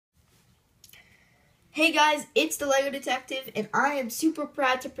Hey guys, it's the Lego Detective, and I am super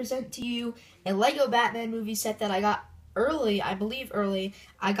proud to present to you a Lego Batman movie set that I got early, I believe early.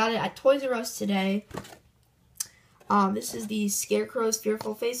 I got it at Toys R Us today. This is the Scarecrow's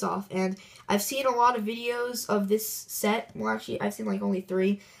Fearful Face-Off, and I've seen a lot of videos of this set. Well, actually, I've seen like only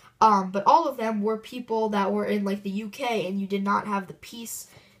 3. But all of them were people that were in like the UK, and you did not have the piece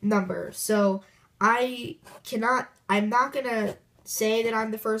number. So I'm not gonna say that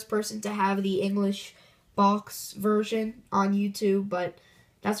I'm the first person to have the English box version on YouTube, but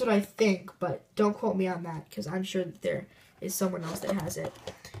that's what I think, but don't quote me on that, because I'm sure that there is someone else that has it.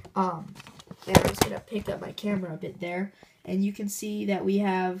 And I'm just going to pick up my camera a bit there, and you can see that we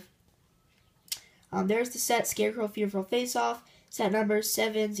have, there's the set, Scarecrow Fearful Face-Off, set number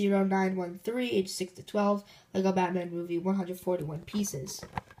 70913, age 6 to 12, Lego Batman movie, 141 pieces.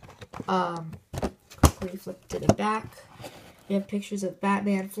 Quickly flip to the back. We have pictures of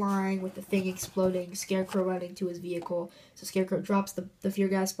Batman flying with the thing exploding, Scarecrow running to his vehicle. So Scarecrow drops the fear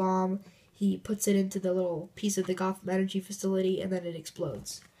gas bomb, he puts it into the little piece of the Gotham Energy facility, and then it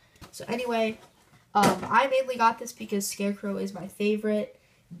explodes. So anyway, I mainly got this because Scarecrow is my favorite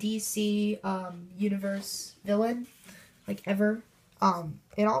DC universe villain, like ever.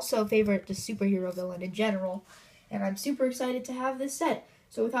 And also favorite just superhero villain in general. And I'm super excited to have this set.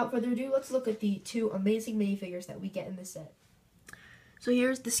 So without further ado, let's look at the 2 amazing minifigures that we get in this set. So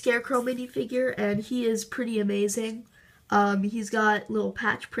here's the Scarecrow minifigure, and he is pretty amazing. He's got little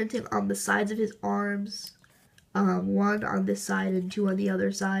patch printing on the sides of his arms, 1 on this side and 2 on the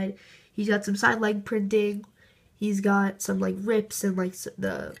other side. He's got some side leg printing. He's got some like rips and like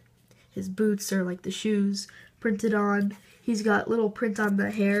his boots or like the shoes printed on. He's got little print on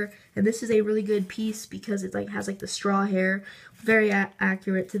the hair, and this is a really good piece because it like has like the straw hair, very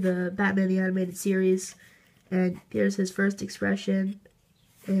accurate to the Batman the Animated Series. And here's his first expression.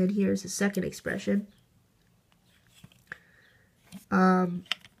 And here's his second expression. The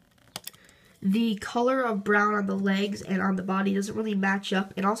color of brown on the legs and on the body doesn't really match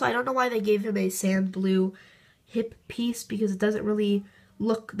up. And also, I don't know why they gave him a sand blue hip piece, because it doesn't really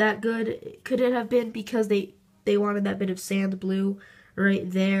look that good. Could it have been because they wanted that bit of sand blue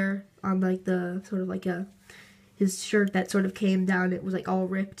right there on like the sort of like his shirt that sort of came down, it was like all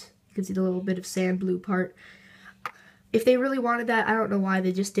ripped. You can see the little bit of sand blue part. If they really wanted that, I don't know why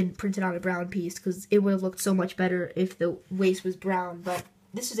they just didn't print it on a brown piece, because it would have looked so much better if the waist was brown. But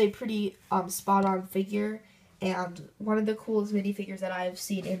this is a pretty spot-on figure, and one of the coolest minifigures that I've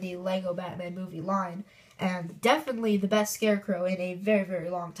seen in the Lego Batman movie line, and definitely the best Scarecrow in a very, very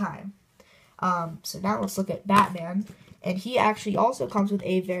long time. So now let's look at Batman, and he actually also comes with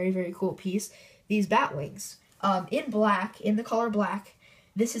a very, very cool piece, these bat wings. In black, in the color black,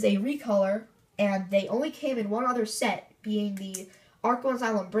 this is a recolor, and they only came in one other set, being the Arkham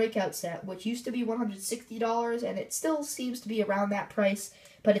Asylum Breakout set, which used to be $160, and it still seems to be around that price,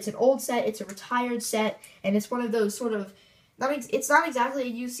 but it's an old set, it's a retired set, and it's one of those sort of, it's not exactly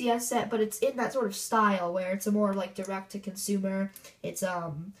a UCS set, but it's in that sort of style, where it's a more, like, direct-to-consumer, it's,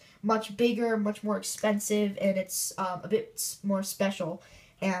 much bigger, much more expensive, and it's, a bit more special,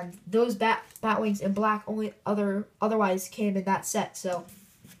 and those bat wings in black only otherwise came in that set, so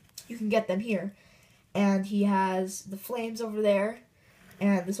you can get them here. And he has the flames over there,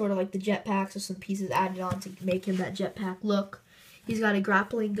 and the sort of like the jetpacks with some pieces added on to make him that jetpack look. He's got a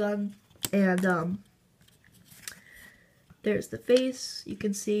grappling gun, and there's the face, you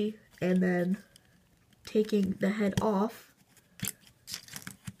can see, and then taking the head off,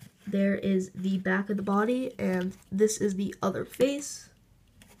 there is the back of the body, and this is the other face.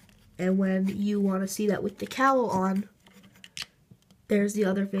 And when you want to see that with the cowl on, there's the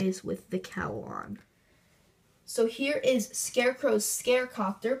other face with the cowl on. So here is Scarecrow's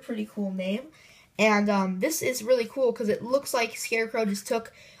Scarecopter, pretty cool name. And this is really cool because it looks like Scarecrow just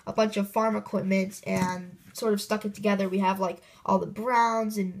took a bunch of farm equipment and sort of stuck it together. We have like all the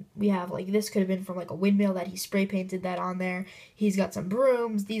browns, and we have like, this could have been from like a windmill that he spray painted that on there. He's got some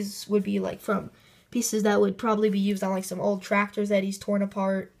brooms. These would be like from pieces that would probably be used on like some old tractors that he's torn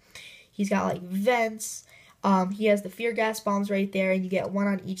apart. He's got like vents. He has the fear gas bombs right there, and you get 1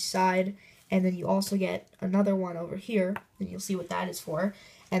 on each side, and then you also get another one over here, and you'll see what that is for.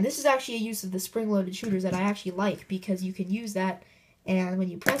 And this is actually a use of the spring-loaded shooters that I actually like, because you can use that, and when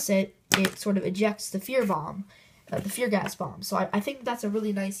you press it, it sort of ejects the fear bomb, the fear gas bomb. So I think that's a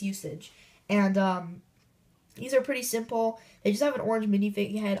really nice usage. And these are pretty simple. They just have an orange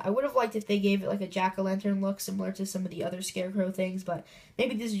minifig head. I would have liked if they gave it like a jack-o'-lantern look, similar to some of the other Scarecrow things, but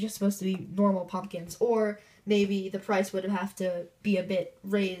maybe these are just supposed to be normal pumpkins, or maybe the price would have to be a bit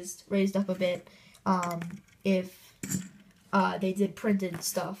raised up a bit if they did printed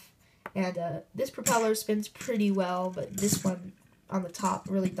stuff. And this propeller spins pretty well, but this one on the top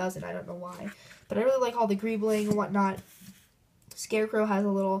really doesn't. I don't know why. But I really like all the greebling and whatnot. Scarecrow has a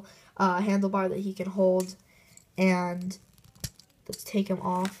little handlebar that he can hold. And let's take him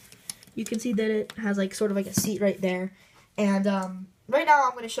off. You can see that it has like sort of like a seat right there. And right now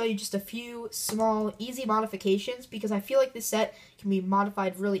I'm going to show you just a few small, easy modifications because I feel like this set can be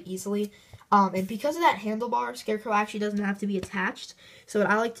modified really easily. And because of that handlebar, Scarecrow actually doesn't have to be attached. So what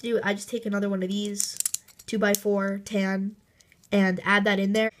I like to do, I just take another one of these 2x4 tan and add that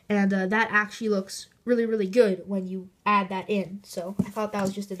in there. And that actually looks really, really good when you add that in. So I thought that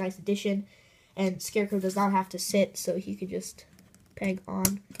was just a nice addition. And Scarecrow does not have to sit, so he could just peg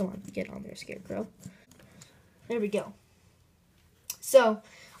on. Come on, get on there, Scarecrow. There we go. So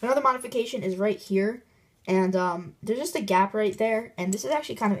another modification is right here. And there's just a gap right there, and this is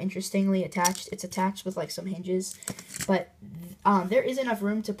actually kind of interestingly attached. It's attached with like some hinges, but there is enough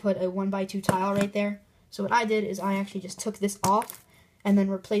room to put a 1x2 tile right there. So what I did is I actually just took this off and then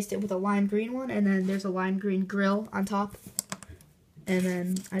replaced it with a lime green one, and then there's a lime green grill on top. And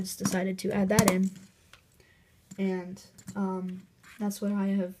then I just decided to add that in, and that's what I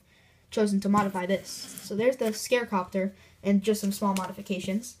have chosen to modify this. So there's the Scarecopter and just some small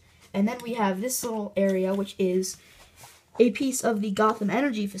modifications. And then we have this little area, which is a piece of the Gotham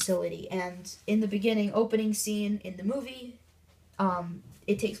Energy facility. And in the beginning, opening scene in the movie,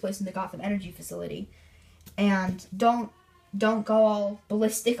 it takes place in the Gotham Energy facility. And don't go all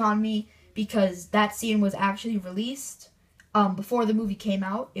ballistic on me because that scene was actually released before the movie came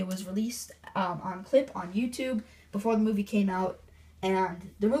out. It was released on clip on YouTube before the movie came out. And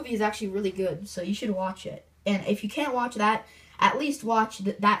the movie is actually really good, so you should watch it. And if you can't watch that, at least watch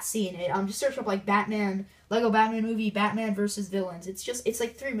that scene. Just search up like Batman, Lego Batman movie, Batman versus villains. It's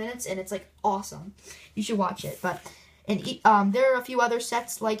like 3 minutes and it's like awesome. You should watch it. But there are a few other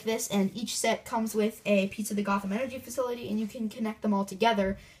sets like this, and each set comes with a piece of the Gotham Energy facility, and you can connect them all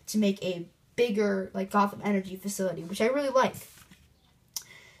together to make a bigger like Gotham Energy facility, which I really like.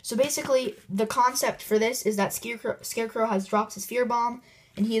 So basically, the concept for this is that Scarecrow has dropped his fear bomb,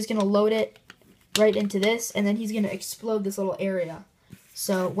 and he is going to load it right into this, and then he's going to explode this little area.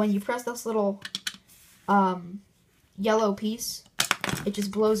 So when you press this little yellow piece, it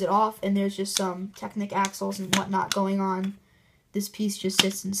just blows it off, and there's just some Technic axles and whatnot going on. This piece just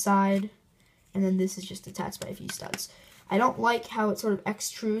sits inside, and then this is just attached by a few studs. I don't like how it sort of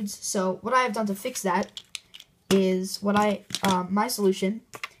extrudes, so what I have done to fix that is my solution,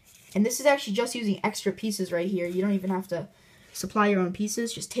 and this is actually just using extra pieces right here. You don't even have to supply your own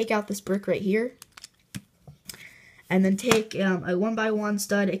pieces. Just take out this brick right here, and then take a 1x1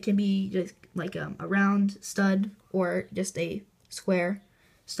 stud. It can be just like a round stud or just a square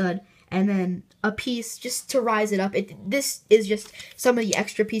stud, and then a piece just to rise it up. This is just some of the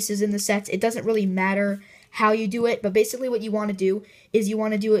extra pieces in the sets. It doesn't really matter how you do it, but basically what you want to do is you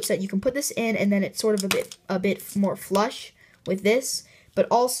want to do it so that you can put this in, and then it's sort of a bit more flush with this. But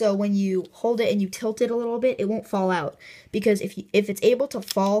also, when you hold it and you tilt it a little bit, it won't fall out. Because if it's able to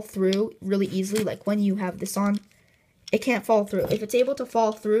fall through really easily, like when you have this on, it can't fall through. If it's able to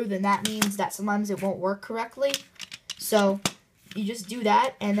fall through, then that means that sometimes it won't work correctly. So you just do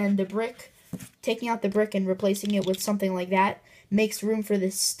that, and then the brick, taking out the brick and replacing it with something like that, makes room for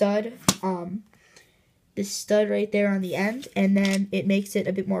this stud right there on the end, and then it makes it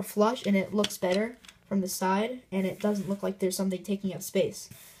a bit more flush, and it looks better from the side, and it doesn't look like there's something taking up space.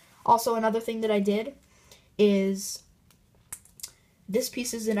 Also, another thing that I did is this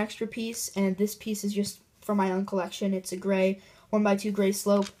piece is an extra piece, and this piece is just for my own collection. It's a gray 1x2 gray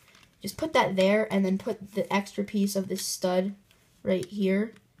slope. Just put that there, and then put the extra piece of this stud right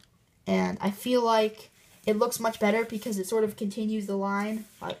here, and I feel like it looks much better because it sort of continues the line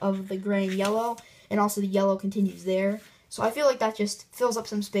of the gray and yellow, and also the yellow continues there. So I feel like that just fills up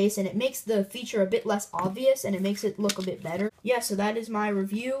some space, and it makes the feature a bit less obvious, and it makes it look a bit better. Yeah, so that is my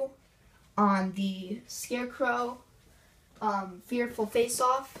review on the Scarecrow Fearful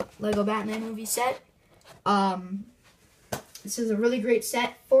Face-Off Lego Batman movie set. This is a really great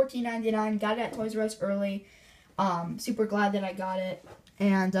set, $14.99. Got it at Toys R Us early. Super glad that I got it.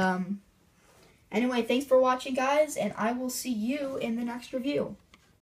 And anyway, thanks for watching, guys, and I will see you in the next review.